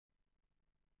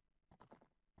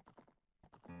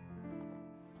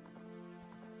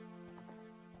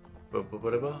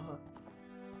Ba-ba-ba-da-ba.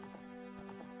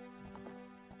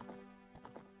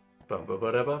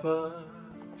 Ba-ba-ba-da-ba-ba.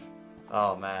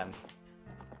 Oh man,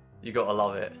 you gotta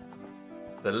love it.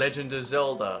 The Legend of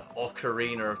Zelda: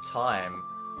 Ocarina of Time.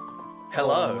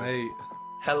 Hello. Oh, mate.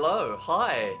 Hello.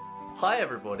 Hi. Hi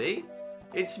everybody.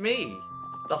 It's me,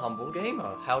 the Humble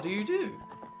Gamer. How do you do?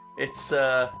 It's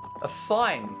a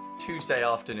fine Tuesday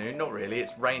afternoon. Not really.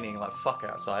 It's raining like fuck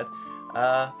outside.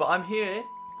 But I'm here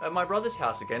at my brother's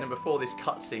house again, and before this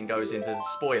cutscene goes into the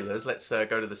spoilers, let's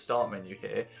go to the start menu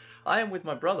here. I am with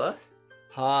my brother.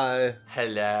 Hi.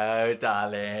 Hello,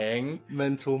 darling.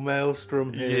 Mental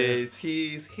Maelstrom here. Yes,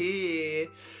 he's here.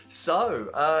 So,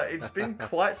 it's been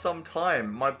quite some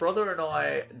time. My brother and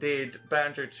I did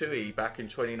Banjo-Tooie back in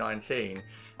 2019,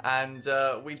 and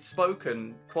we'd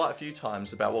spoken quite a few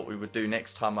times about what we would do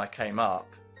next time I came up.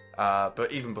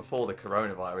 But even before the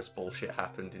coronavirus bullshit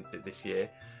happened this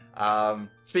year.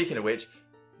 Speaking of which,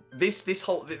 this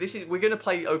is we're gonna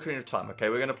play Ocarina of Time, okay?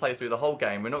 We're gonna play through the whole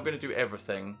game. We're not gonna do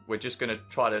everything. We're just gonna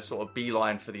try to sort of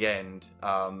beeline for the end,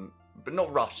 but not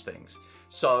rush things.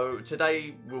 So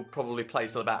today we'll probably play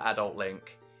till about Adult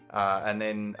Link, and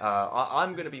then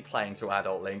I'm gonna be playing till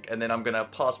Adult Link, and then I'm gonna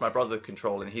pass my brother the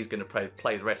control, and he's gonna play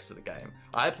the rest of the game.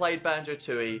 I played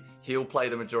Banjo-Tooie. He'll play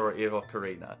the majority of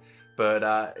Ocarina,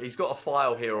 but he's got a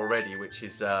file here already, which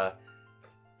is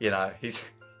you know, he's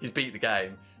beat the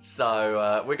game.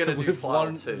 So we're gonna do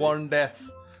file 2. One death.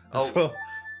 Oh. So,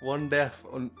 one death,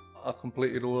 and I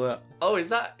completed all that. Oh, is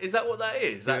that what that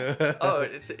is? Yeah. Oh,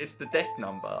 it's the death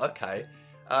number. Okay.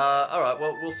 All right.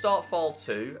 Well, we'll start file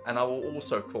 2, and I will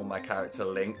also call my character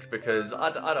Link because I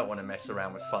don't want to mess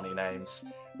around with funny names.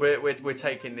 We're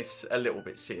taking this a little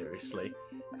bit seriously.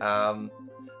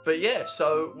 But yeah,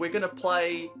 so we're gonna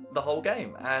play the whole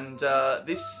game, and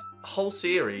this whole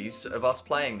series of us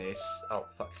playing this, oh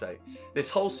fuck's sake,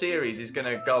 this whole series is going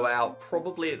to go out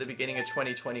probably at the beginning of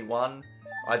 2021.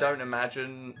 I don't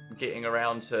imagine getting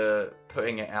around to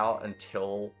putting it out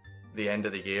until the end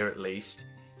of the year at least,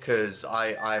 because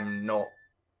I'm not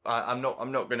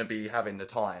going to be having the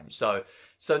time. So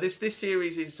this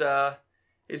series is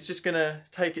just going to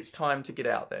take its time to get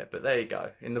out there. But there you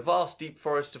go. In the vast deep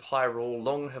forest of Hyrule,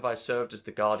 long have I served as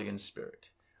the guardian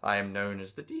spirit. I am known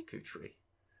as the Deku Tree.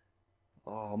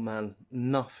 Oh man,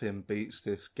 nothing beats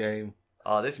this game.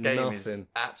 Oh, this game is Nothing.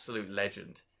 absolute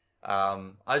legend.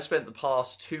 I spent the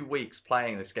past 2 weeks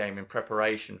playing this game in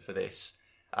preparation for this,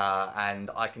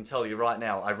 and I can tell you right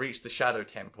now, I reached the Shadow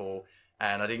Temple,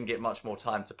 and I didn't get much more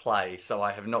time to play, so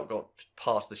I have not got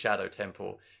past the Shadow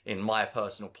Temple in my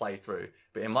personal playthrough.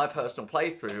 But in my personal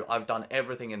playthrough, I've done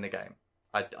everything in the game.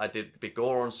 I did the Big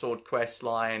Goron Sword quest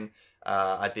line,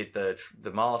 I did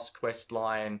the Mask quest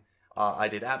line, I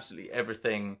did absolutely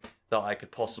everything that I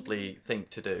could possibly think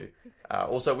to do.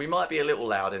 Also, we might be a little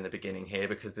loud in the beginning here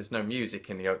because there's no music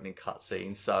in the opening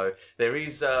cutscene. So there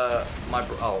is now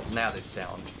this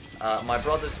sound. My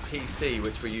brother's PC,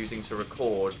 which we're using to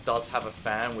record, does have a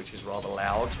fan, which is rather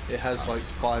loud. It has like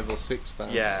 5 or 6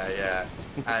 fans. Yeah.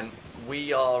 And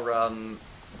we are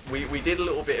we did a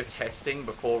little bit of testing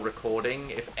before recording.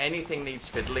 If anything needs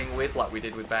fiddling with, like we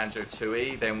did with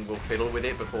Banjo-Tooie, then we'll fiddle with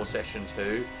it before session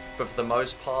 2. But for the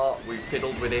most part, we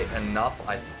fiddled with it enough,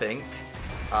 I think.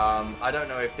 I don't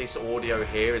know if this audio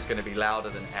here is going to be louder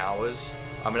than ours.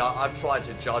 I mean, I've tried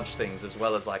to judge things as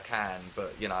well as I can,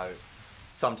 but you know,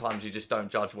 sometimes you just don't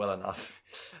judge well enough.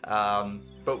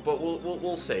 But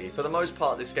we'll see. For the most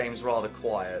part, this game's rather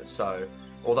quiet, so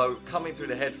although coming through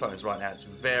the headphones right now, it's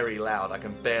very loud. I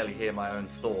can barely hear my own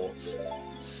thoughts.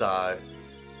 So,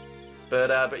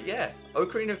 but yeah,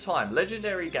 Ocarina of Time,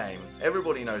 legendary game.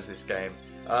 Everybody knows this game.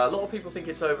 A lot of people think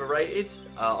it's overrated.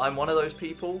 I'm one of those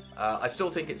people. I still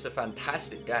think it's a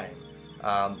fantastic game,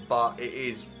 but it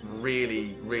is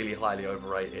really, really highly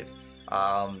overrated.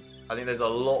 I think there's a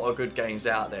lot of good games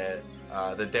out there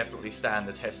that definitely stand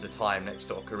the test of time next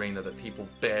to Ocarina that people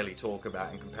barely talk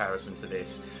about in comparison to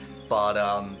this. But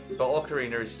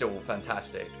Ocarina is still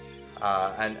fantastic,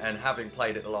 and having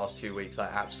played it the last 2 weeks, I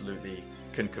absolutely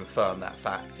can confirm that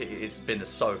fact. It's been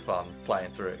so fun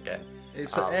playing through it again.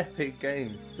 It's an epic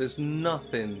game. There's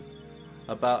nothing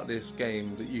about this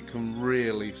game that you can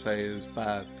really say is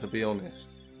bad, to be honest.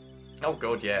 Oh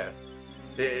god, yeah.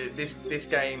 This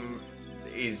game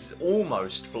is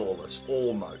almost flawless,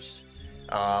 almost.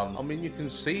 I mean, you can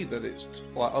see that it's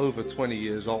like over 20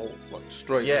 years old, like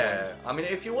straight Yeah, away. I mean,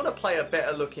 if you want to play a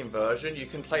better looking version, you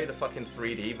can play the fucking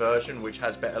 3D version, which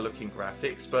has better looking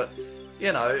graphics, but,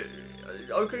 you know,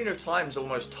 Ocarina of Time is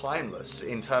almost timeless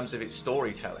in terms of its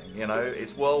storytelling, you know?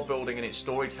 Its world building and its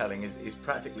storytelling is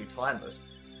practically timeless.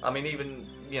 I mean, even,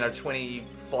 you know,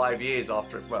 25 years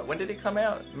after it. Well, when did it come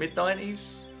out?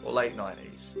 Mid-90s or late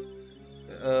 90s?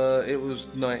 It was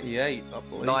 98, I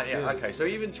believe. 98. Yeah. Okay, so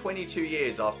even 22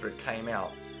 years after it came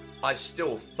out, I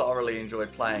still thoroughly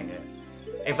enjoyed playing it.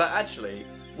 In fact, actually,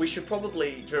 we should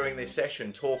probably, during this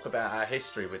session, talk about our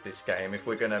history with this game if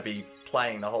we're going to be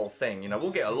playing the whole thing. You know, we'll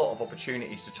get a lot of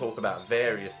opportunities to talk about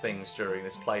various things during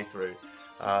this playthrough.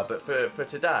 But for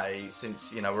today,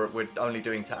 since, you know, we're only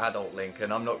doing to adult Link,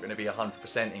 and I'm not going to be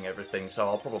 100%ing everything, so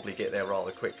I'll probably get there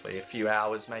rather quickly, a few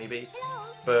hours maybe.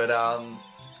 But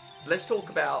let's talk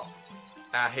about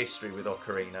our history with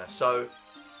Ocarina. So,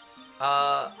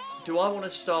 do I want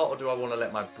to start or do I want to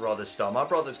let my brother start? My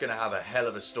brother's going to have a hell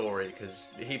of a story because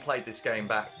he played this game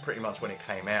back pretty much when it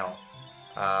came out.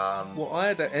 Well, I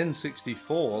had an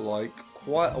N64 like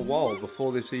quite a while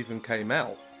before this even came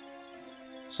out.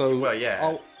 So, well,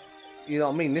 yeah. You know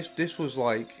what I mean? This was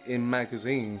like in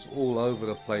magazines all over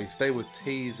the place. They were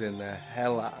teasing the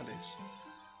hell out of this.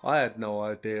 I had no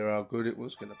idea how good it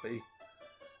was going to be.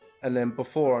 And then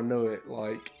before I knew it,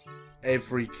 like,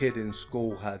 every kid in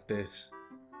school had this.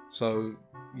 So,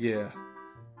 yeah,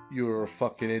 you were a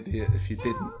fucking idiot if you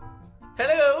didn't.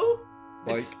 Hello!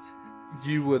 Like,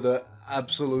 you were the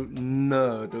absolute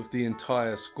nerd of the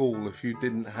entire school if you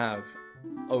didn't have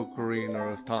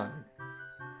Ocarina of Time.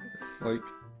 Like,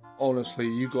 honestly,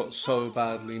 you got so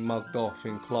badly mugged off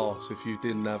in class if you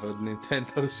didn't have a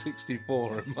Nintendo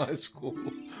 64 in my school.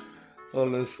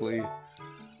 Honestly.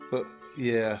 But,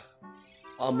 yeah.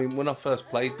 I mean, when I first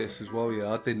played this as well,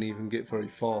 yeah, I didn't even get very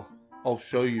far. I'll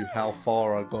show you how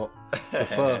far I got the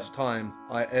first time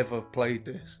I ever played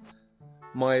this.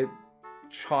 My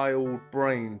child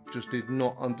brain just did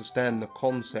not understand the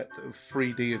concept of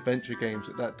 3D adventure games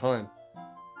at that time.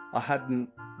 I hadn't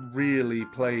really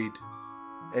played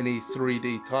any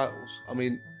 3D titles. I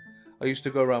mean, I used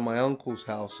to go around my uncle's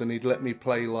house and he'd let me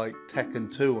play like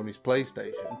Tekken 2 on his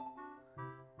PlayStation.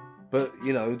 But,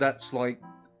 you know, that's like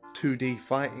 2D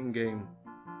fighting game.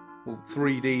 Or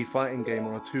 3D fighting game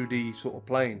on a 2D sort of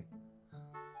plane.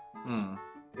 You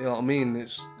know what I mean?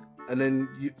 And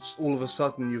then all of a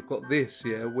sudden you've got this,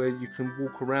 yeah, where you can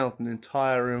walk around an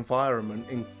entire environment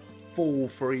in full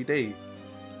 3D.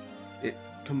 It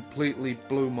completely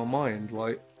blew my mind.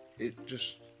 Like, it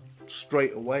just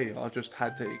straight away, I just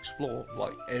had to explore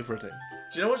like everything.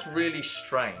 Do you know what's really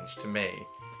strange to me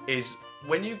is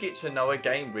when you get to know a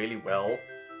game really well,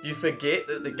 you forget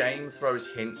that the game throws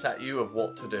hints at you of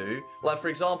what to do. Like, for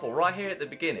example, right here at the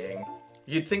beginning,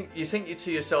 you think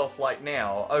to yourself, like,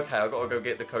 now, okay, I've got to go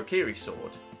get the Kokiri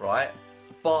sword, right?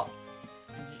 But,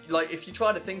 like, if you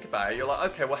try to think about it, you're like,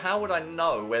 okay, well, how would I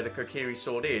know where the Kokiri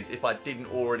sword is if I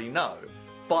didn't already know?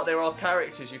 But there are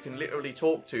characters you can literally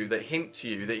talk to that hint to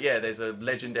you that, yeah, there's a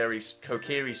legendary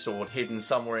Kokiri sword hidden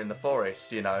somewhere in the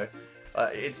forest, you know?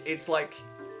 It's like,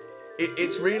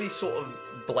 it's really sort of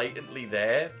blatantly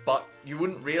there, but you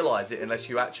wouldn't realise it unless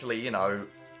you actually, you know,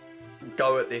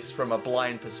 go at this from a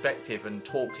blind perspective and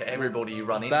talk to everybody you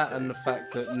run into. That and the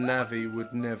fact that Navi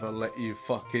would never let you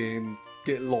fucking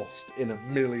get lost in a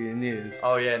million years.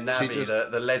 Oh yeah, Navi,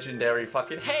 the legendary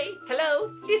fucking, hey,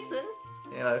 hello, listen.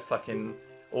 You know, fucking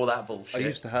all that bullshit. I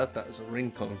used to have that as a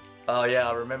ringtone. Oh yeah,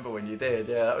 I remember when you did.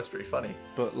 Yeah, that was pretty funny.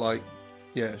 But like,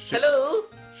 yeah, hello.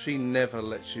 She never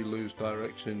lets you lose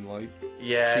direction. Like,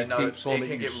 yeah, she keeps on it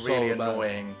can get really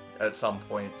annoying at some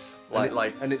points.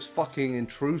 And it's fucking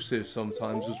intrusive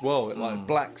sometimes as well. It like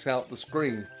blacks out the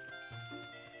screen,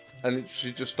 and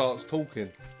she just starts talking.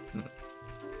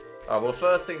 Alright, well,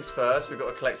 first things first, we've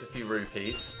got to collect a few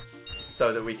rupees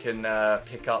so that we can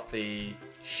pick up the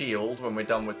shield when we're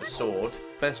done with the sword.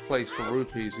 Best place for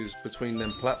rupees is between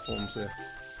them platforms there.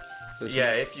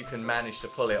 Yeah, if you can manage to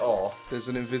pull it off. There's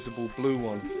an invisible blue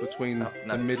one between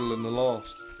the middle and the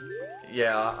last.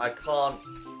 Yeah, I can't...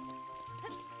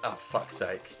 Oh, fuck's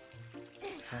sake.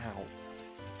 How?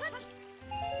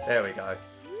 There we go.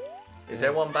 Is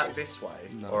there one back this way?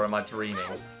 No. Or am I dreaming?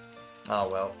 Oh,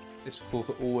 well. It's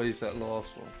always that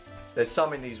last one. There's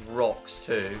some in these rocks,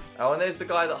 too. Oh, and there's the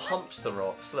guy that humps the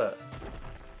rocks, look.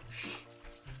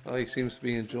 Oh, he seems to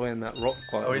be enjoying that rock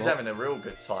quite a lot. Oh, he's having a real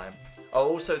good time. Oh,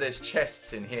 also there's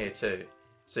chests in here too,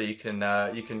 so you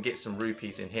can get some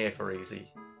rupees in here for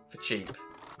cheap.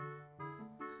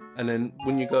 And then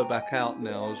when you go back out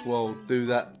now as well, do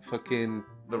that fucking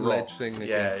ledge thing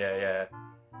again. Yeah.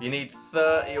 You need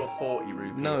 30 or 40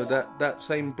 rupees. No, that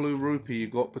same blue rupee you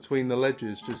got between the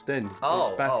ledges just then.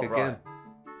 It's back again. Right.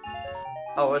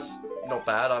 Oh, that's not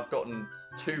bad. I've gotten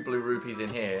 2 blue rupees in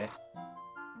here.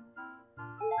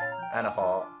 And a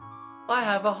heart. I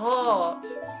have a heart!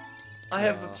 I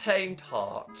have obtained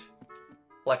heart.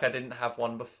 Like I didn't have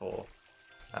one before.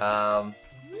 Oh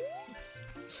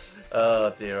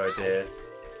dear, oh dear.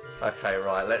 Okay,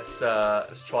 right, let's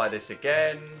try this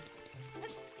again.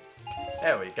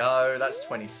 There we go, that's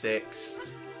 26.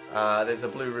 There's a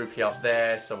blue rupee up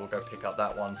there, so we'll go pick up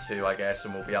that one too, I guess,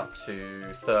 and we'll be up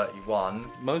to 31.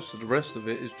 Most of the rest of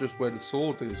it is just where the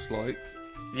sword is, like.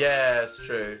 Yeah, it's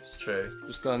true, it's true.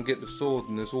 Just go and get the sword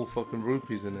and there's all fucking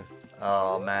rupees in it.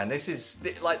 Oh man, this is,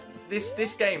 like,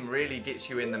 this game really gets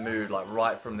you in the mood, like,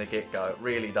 right from the get-go. It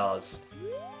really does.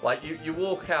 Like, you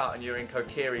walk out and you're in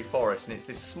Kokiri Forest, and it's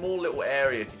this small little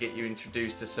area to get you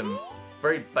introduced to some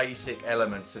very basic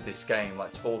elements of this game,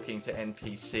 like talking to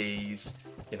NPCs,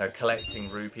 you know, collecting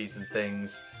rupees and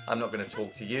things. I'm not going to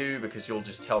talk to you because you'll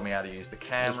just tell me how to use the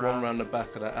camera. There's one around the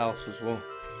back of that house as well.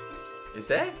 Is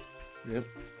there? Yep.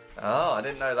 Oh, I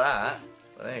didn't know that.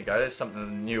 Well, there you go, there's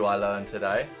something new I learned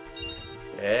today.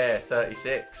 Yeah,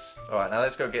 36. Alright, now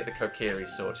let's go get the Kokiri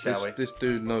sword, shall we? This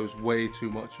dude knows way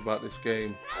too much about this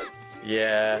game.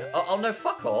 Yeah. Oh, no,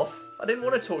 fuck off. I didn't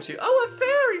want to talk to you. Oh, a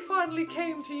fairy finally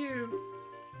came to you.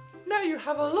 Now you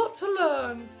have a lot to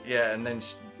learn. Yeah, and then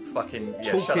fucking...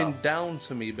 Yeah, shut Talking up. down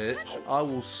to me, bitch. I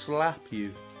will slap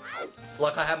you.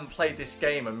 Like I haven't played this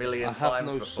game a million times before. I have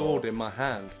no sword in my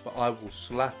hand, but I will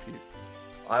slap you.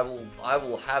 I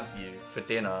will have you for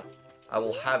dinner. I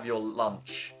will have your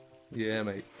lunch. Yeah,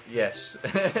 mate. Yes.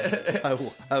 I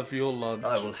will have your lunch.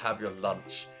 I will have your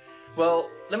lunch. Well,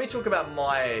 let me talk about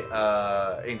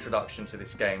my introduction to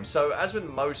this game. So, as with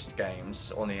most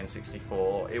games on the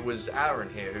N64, it was Aaron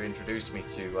here who introduced me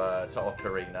to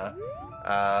Ocarina.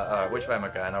 Alright, which way am I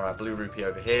going? Alright, blue rupee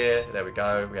over here. There we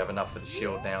go. We have enough for the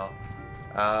shield now.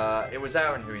 It was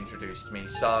Aaron who introduced me,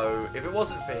 so if it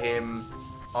wasn't for him,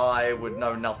 I would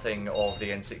know nothing of the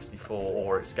N64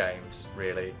 or its games,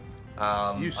 really.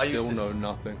 You still know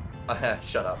nothing.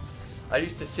 Shut up. I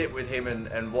used to sit with him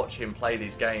and watch him play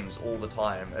these games all the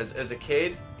time. As a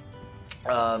kid,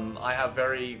 I have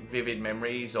very vivid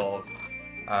memories of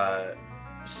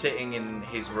sitting in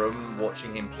his room,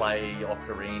 watching him play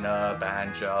Ocarina,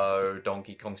 Banjo,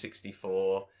 Donkey Kong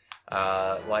 64.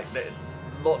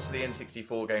 Lots of the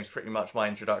N64 games, pretty much my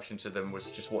introduction to them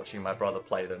was just watching my brother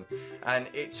play them. And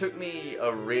it took me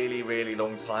a really, really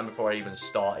long time before I even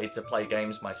started to play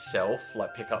games myself,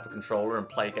 like pick up a controller and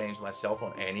play games myself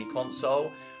on any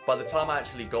console. By the time I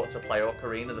actually got to play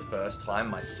Ocarina the first time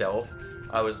myself,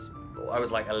 I was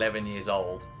like 11 years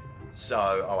old.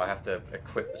 So, oh, I have to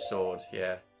equip the sword.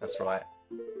 Yeah, that's right.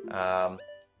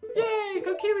 Yay,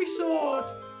 Kokiri sword!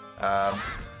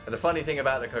 The funny thing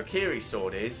about the Kokiri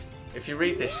sword is, if you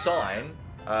read this sign,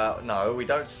 no, we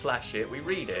don't slash it, we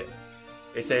read it.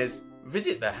 It says,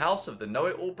 visit the house of the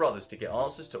Know-It-All Brothers to get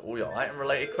answers to all your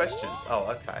item-related questions.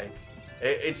 Oh, okay.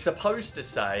 It's supposed to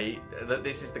say that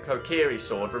this is the Kokiri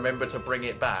sword, remember to bring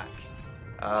it back.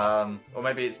 Or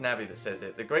maybe it's Navi that says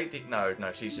it. The Great No,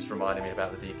 she's just reminding me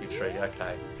about the Deku Tree,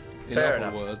 okay. Fair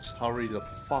enough. In other words, hurry the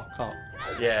fuck up.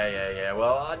 Yeah.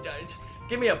 Well,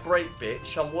 give me a break,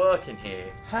 bitch. I'm working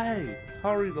here. Hey,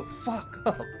 hurry the fuck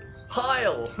up.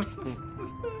 Heil!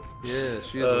 Yeah,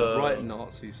 she is a right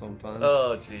Nazi sometimes.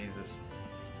 Oh, Jesus.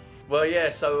 Well, yeah,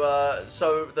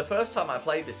 so the first time I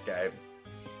played this game,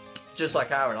 just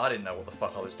like Aaron, I didn't know what the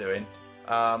fuck I was doing.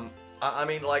 I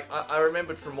mean, like, I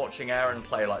remembered from watching Aaron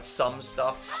play, like, some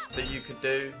stuff that you could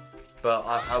do, but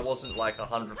I wasn't, like,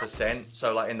 100%.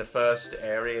 So, like, in the first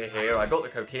area here, I got the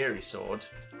Kokiri sword,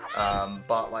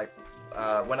 but, like,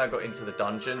 when I got into the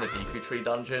dungeon, the Deku Tree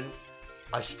dungeon,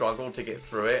 I struggled to get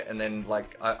through it, and then,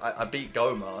 like, I beat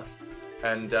Goma,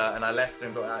 and I left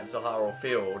and got out into Harrow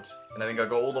Field, and I think I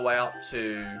got all the way up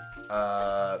to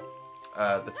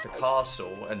the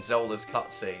castle and Zelda's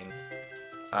cutscene,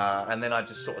 and then I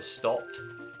just sort of stopped.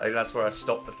 I think that's where I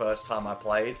stopped the first time I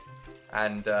played,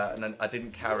 and then I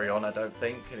didn't carry on, I don't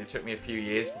think, and it took me a few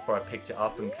years before I picked it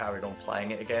up and carried on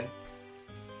playing it again.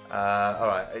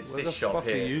 Alright, it's this shop here. Where the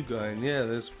fuck are you going? Yeah,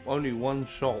 there's only one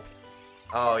shop.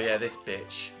 Oh yeah, this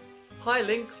bitch. Hi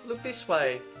Link, look this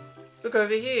way. Look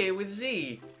over here with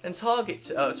Z and talk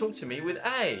to me with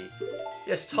A.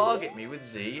 Yes, target me with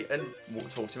Z and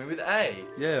talk to me with A.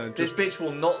 Yeah, this bitch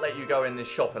will not let you go in this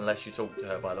shop unless you talk to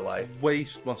her, by the way.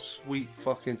 Waste my sweet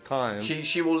fucking time.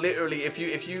 She will literally, if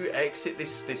you exit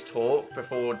this talk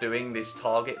before doing this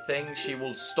target thing, she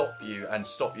will stop you and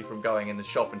stop you from going in the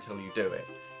shop until you do it.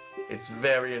 It's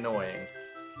very annoying.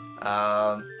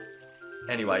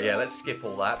 Anyway, yeah, let's skip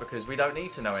all that because we don't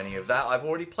need to know any of that. I've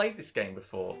already played this game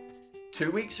before.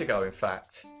 2 weeks ago, in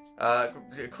fact.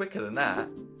 Quicker than that.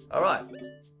 Alright.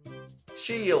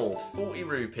 Shield, 40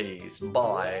 rupees.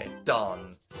 Buy.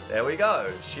 Done. There we go.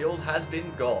 Shield has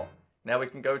been got. Now we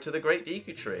can go to the Great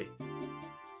Deku Tree.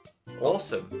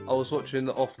 Awesome. I was watching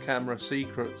the off-camera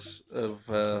secrets of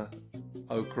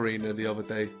Ocarina the other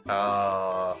day,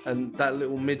 and that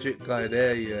little midget guy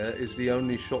there, yeah, is the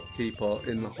only shopkeeper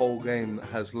in the whole game that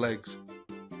has legs.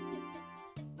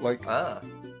 Like,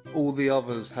 all the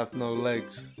others have no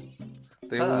legs.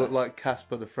 They all look like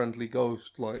Casper the Friendly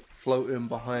Ghost, like floating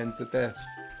behind the desk.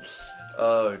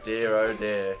 Oh dear, oh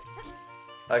dear.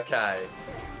 Okay.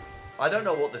 I don't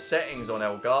know what the settings on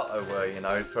Elgato were, you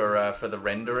know, for the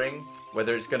rendering.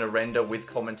 Whether it's going to render with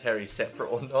commentary separate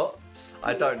or not.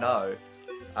 I don't know.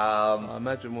 I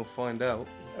imagine we'll find out.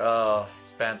 Oh,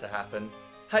 it's bound to happen.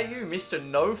 Hey you, Mr.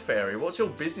 No Fairy, what's your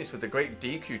business with the Great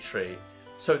Deku Tree?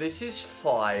 So this is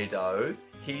Fido.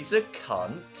 He's a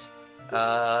cunt.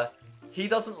 He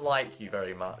doesn't like you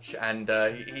very much, and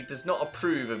he does not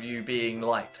approve of you being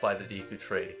liked by the Deku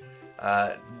Tree.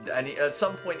 And at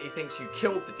some point he thinks you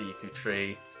killed the Deku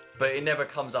Tree, but it never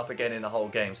comes up again in the whole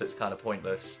game, so it's kind of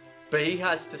pointless. But he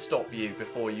has to stop you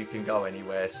before you can go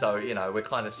anywhere, so, you know, we're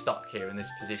kind of stuck here in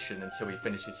this position until he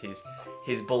finishes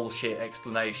his bullshit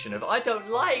explanation of, I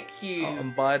don't like you! Oh,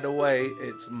 and by the way,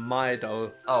 it's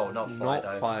Mido. Oh, not Fido.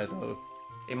 Not Fido.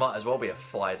 He might as well be a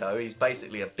Fido, he's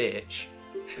basically a bitch.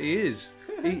 He is.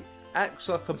 He acts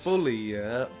like a bully,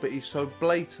 yeah, but he's so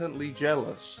blatantly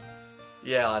jealous.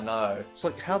 Yeah, I know. It's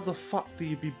like, how the fuck do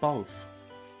you be both?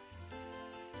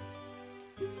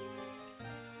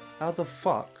 How the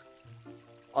fuck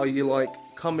are you, like,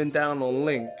 coming down on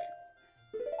Link?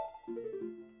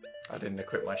 I didn't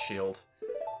equip my shield.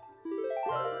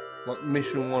 Like,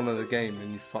 mission 1 of the game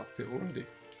and you fucked it already.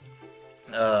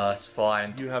 It's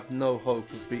fine. You have no hope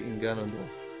of beating Ganondorf.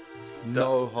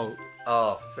 No hope.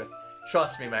 Oh,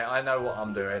 trust me, mate, I know what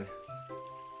I'm doing.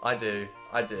 I do.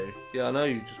 Yeah, I know,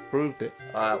 you just proved it.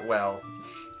 Well,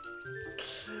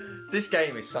 this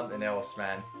game is something else,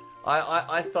 man.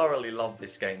 I thoroughly love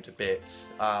this game to bits.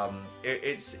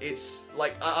 It's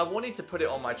like, I wanted to put it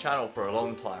on my channel for a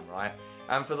long time, right?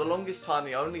 And for the longest time,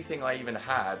 the only thing I even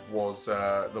had was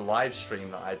the live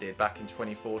stream that I did back in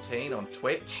 2014 on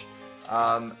Twitch.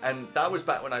 And that was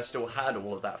back when I still had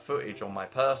all of that footage on my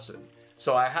person.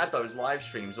 So I had those live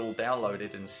streams all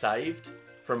downloaded and saved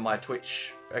from my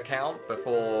Twitch account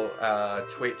before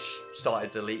Twitch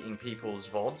started deleting people's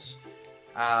VODs.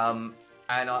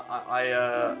 And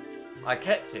I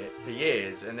kept it for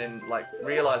years, and then like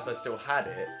realized I still had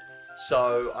it.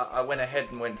 So I went ahead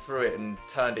and went through it and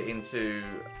turned it into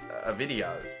a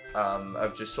video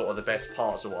of just sort of the best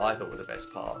parts, or what I thought were the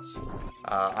best parts.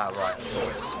 Right, of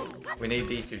course. We need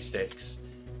Deku sticks.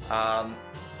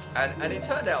 And it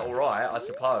turned out alright, I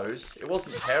suppose. It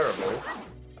wasn't terrible.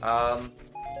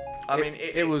 I mean,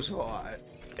 it was alright.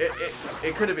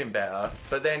 It could have been better,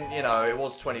 but then, you know, it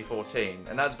was 2014,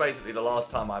 and that's basically the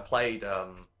last time I played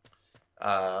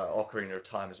Ocarina of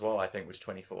Time as well, I think was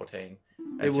 2014.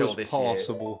 It was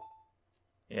passable.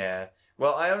 Yeah.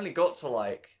 Well, I only got to,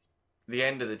 like, the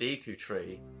end of the Deku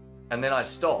Tree, and then I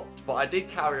stopped, but I did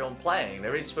carry on playing.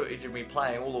 There is footage of me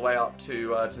playing all the way up to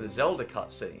the Zelda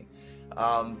cutscene.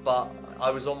 But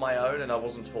I was on my own and I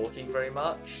wasn't talking very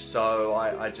much, so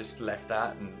I just left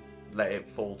that and let it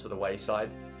fall to the wayside.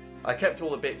 I kept all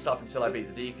the bits up until I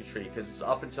beat the Deku Tree, because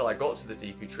up until I got to the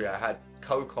Deku Tree I had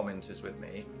co-commenters with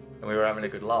me, and we were having a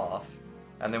good laugh.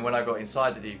 And then when I got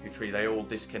inside the Deku Tree, they all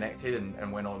disconnected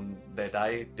and went on their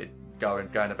day, going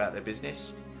about their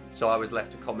business. So I was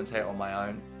left to commentate on my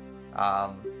own.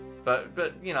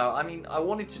 But you know, I mean, I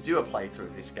wanted to do a playthrough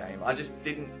of this game. I just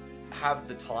didn't have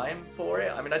the time for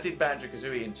it. I mean, I did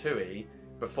Banjo-Kazooie and Tooie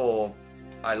before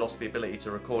I lost the ability to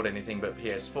record anything but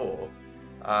PS4.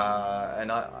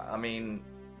 And I mean,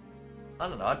 I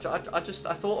don't know. I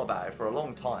thought about it for a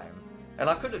long time, and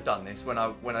I could have done this when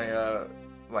I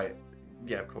wait,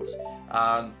 yeah, of course.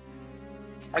 I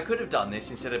could have done this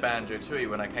instead of Banjo-Tooie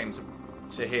when I came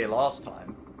to here last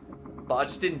time, but I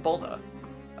just didn't bother.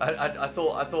 I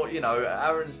thought, you know,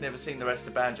 Aaron's never seen the rest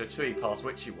of Banjo-Tooie past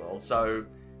Witchy World, so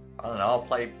I don't know, I'll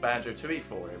play Banjo-Tooie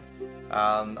for him.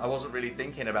 I wasn't really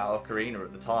thinking about Ocarina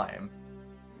at the time.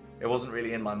 It wasn't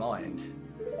really in my mind.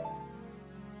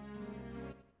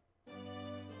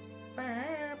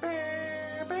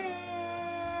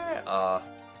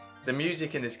 The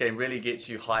music in this game really gets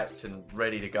you hyped and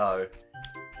ready to go.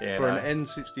 For an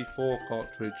N64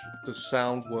 cartridge, the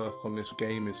sound work on this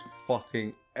game is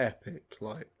fucking epic.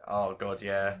 Like, oh god,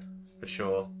 yeah, for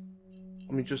sure.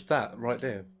 I mean, just that right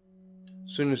there.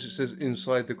 As soon as it says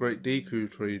inside the Great Deku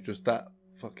Tree, just that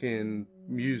fucking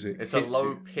music. It's a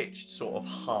low-pitched sort of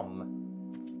hum.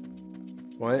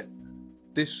 Right?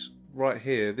 This right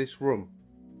here, this room.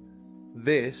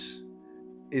 This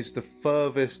is the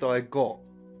furthest I got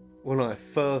when I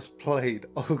first played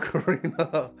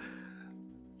Ocarina.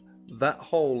 that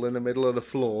hole in the middle of the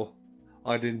floor,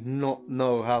 I did not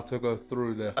know how to go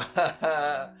through there.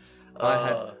 I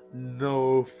had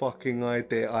no fucking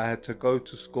idea. I had to go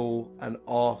to school and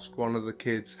ask one of the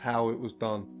kids how it was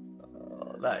done.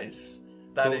 That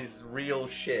is real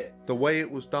shit. The way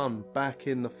it was done back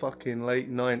in the fucking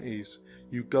late 90s,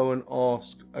 you go and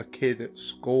ask a kid at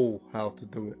school how to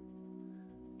do it.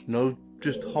 No,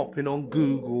 just hopping on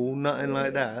Google, nothing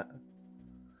like that.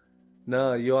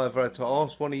 No, you either had to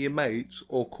ask one of your mates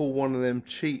or call one of them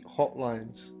cheat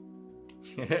hotlines.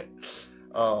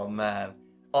 Oh, man.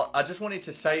 I just wanted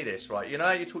to say this, right? You know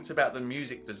how you talked about the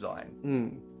music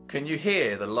design? Can you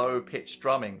hear the low-pitched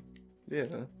drumming? Yeah.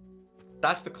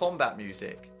 That's the combat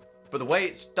music. But the way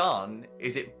it's done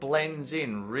is it blends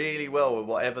in really well with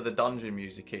whatever the dungeon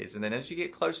music is. And then as you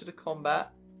get closer to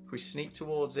combat, if we sneak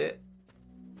towards it,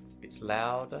 it's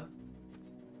louder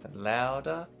and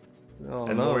louder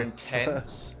and more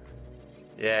intense.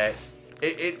 Yeah,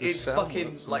 it's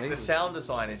fucking, like, the sound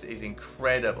design is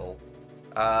incredible.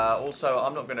 Also,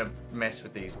 I'm not going to mess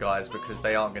with these guys because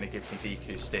they aren't going to give me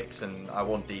DQ sticks, and I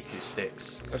want DQ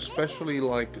sticks. Especially,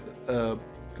 like, the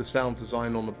sound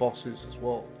design on the bosses as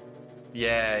well.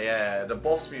 Yeah, the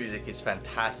boss music is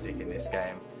fantastic in this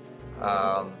game.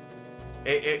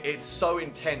 It's so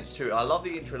intense too. I love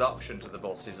the introduction to the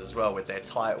bosses as well, with their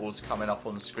titles coming up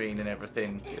on screen and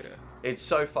everything. Yeah. It's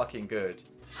so fucking good.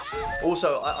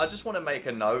 Also, I just want to make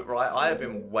a note, right? I have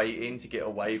been waiting to get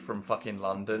away from fucking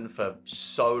London for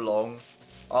so long.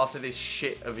 After this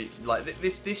shit of it, like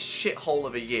this shithole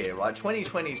of a year, right?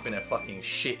 2020's been a fucking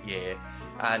shit year,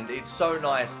 and it's so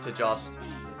nice to just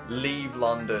leave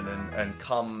London and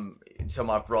come to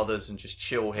my brother's and just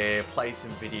chill here, play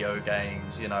some video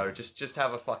games, you know, just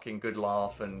have a fucking good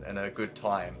laugh and a good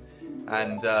time.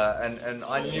 And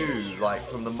I knew, like,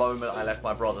 from the moment I left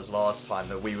my brother's last time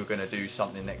that we were going to do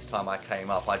something next time I came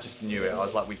up. I just knew it. I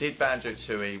was like, we did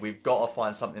Banjo-Tooie, we've got to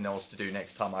find something else to do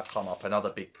next time I come up, another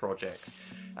big project.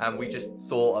 And we just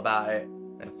thought about it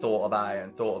and thought about it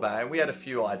and thought about it. And we had a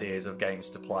few ideas of games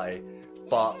to play.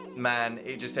 But, man,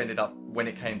 it just ended up, when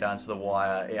it came down to the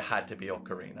wire, it had to be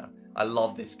Ocarina. I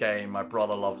love this game. My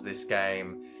brother loves this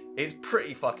game. It's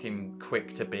pretty fucking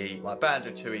quick to beat. Like,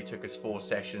 Banjo-Tooie took us 4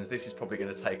 sessions. This is probably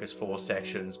going to take us 4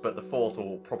 sessions. But the 4th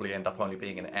will probably end up only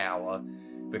being an hour.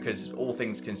 Because, all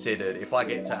things considered, if I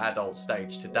get to adult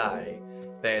stage today,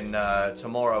 then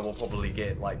tomorrow we'll probably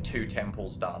get, like, 2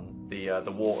 temples done.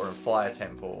 The water and fire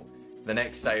temple. The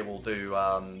next day we'll do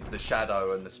the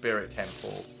shadow and the spirit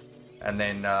temple. And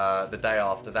then the day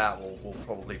after that, we'll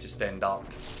probably just end up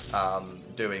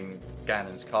doing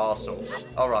Ganon's castle.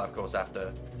 Alright, of course,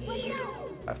 after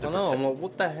I know, I'm like,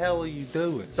 what the hell are you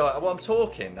doing? So, well, I'm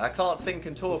talking. I can't think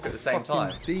and talk at the same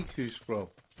time. Deku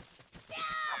scroll.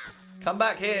 Come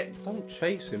back here. Don't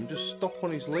chase him, just stop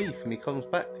on his leaf and he comes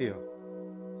back to you.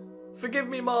 Forgive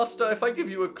me, master. If I give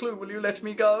you a clue, will you let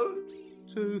me go?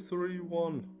 2, 3,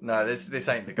 1. No, this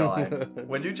ain't the guy.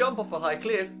 When you jump off a high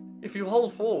cliff, if you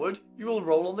hold forward, you will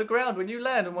roll on the ground when you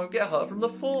land and won't get hurt from the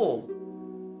fall.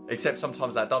 Except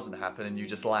sometimes that doesn't happen and you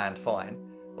just land fine.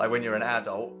 Like when you're an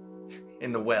adult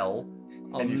in the well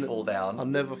and you fall down. I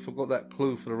never forgot that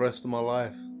clue for the rest of my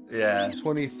life. Yeah.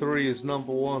 23 is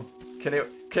number 1. Can it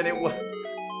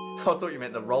I thought you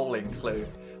meant the rolling clue.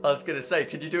 I was gonna say,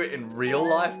 can you do it in real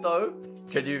life though?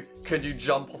 Can you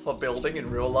jump off a building in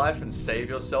real life and save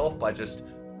yourself by just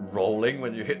rolling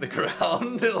when you hit the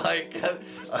ground? Like,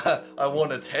 I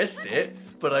want to test it,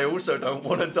 but I also don't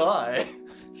want to die.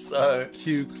 So,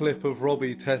 cue clip of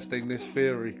Robbie testing this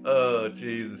theory. Oh,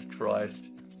 Jesus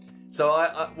Christ. So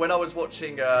when I was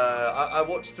watching, I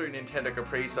watched through Nintendo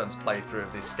Capri Sun's playthrough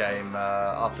of this game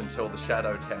up until the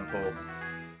Shadow Temple.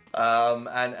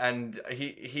 And he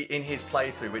in his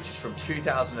playthrough, which is from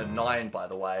 2009, by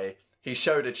the way, he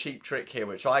showed a cheap trick here,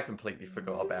 which I completely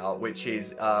forgot about, which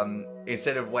is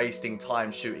instead of wasting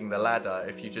time shooting the ladder,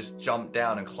 if you just jump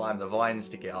down and climb the vines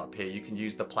to get up here, you can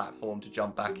use the platform to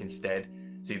jump back instead,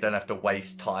 so you don't have to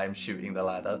waste time shooting the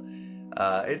ladder.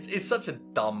 It's such a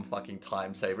dumb fucking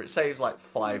time saver. It saves like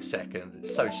 5 seconds.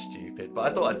 It's so stupid,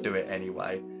 but I thought I'd do it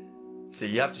anyway. So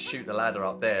you have to shoot the ladder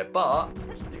up there, but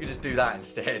you can just do that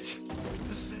instead.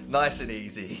 Nice and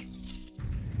easy.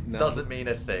 No. Doesn't mean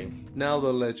a thing. Now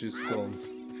the ledge is gone.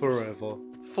 Forever.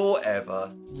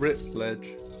 Forever. Rip ledge.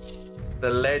 The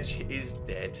ledge is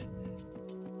dead.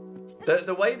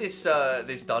 The way this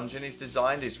this dungeon is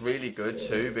designed is really good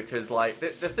too, because like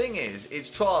the thing is, it's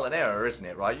trial and error, isn't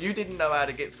it, right? You didn't know how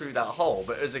to get through that hole,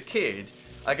 but as a kid,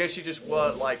 I guess you just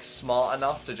weren't like smart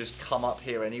enough to just come up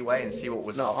here anyway and see what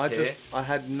was up here. I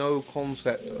had no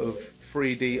concept of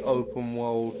 3D open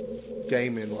world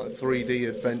gaming, like 3D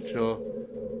adventure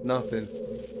Nothing.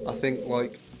 I think,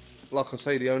 like I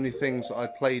say, the only things that I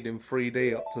played in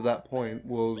 3D up to that point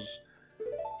was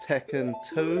Tekken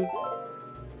 2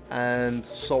 and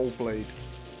Soul Blade.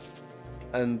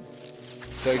 And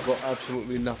they got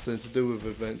absolutely nothing to do with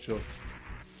adventure.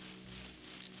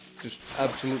 Just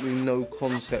absolutely no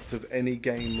concept of any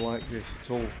game like this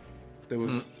at all. There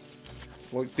was,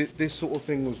 like, this sort of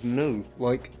thing was new.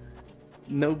 Like,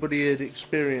 nobody had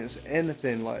experienced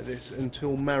anything like this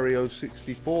until Mario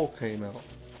 64 came out.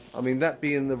 I mean, that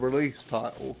being the release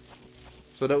title.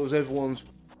 So that was everyone's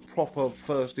proper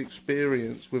first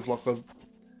experience with, like, a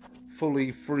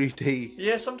fully 3D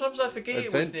Yeah, sometimes I forget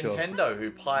adventure. it was Nintendo who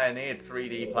pioneered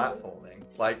 3D platforming.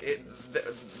 Like,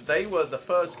 they were the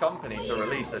first company to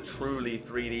release a truly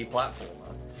 3D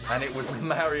platformer, and it was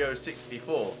Mario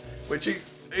 64, which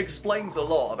explains a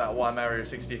lot about why Mario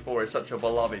 64 is such a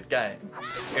beloved game.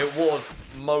 It was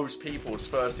most people's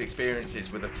first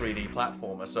experiences with a 3D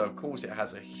platformer, so of course it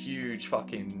has a huge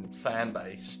fucking fan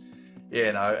base.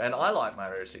 You know, and I like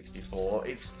Mario 64.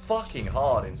 It's fucking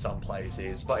hard in some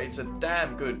places, but it's a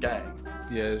damn good game.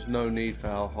 Yeah, there's no need for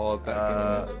how hard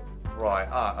that game is. Right,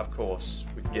 of course.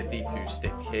 We can get Deku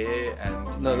stick here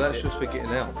and No, use that's it. just for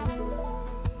getting out.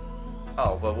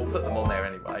 Oh, well, we'll put them on there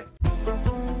anyway.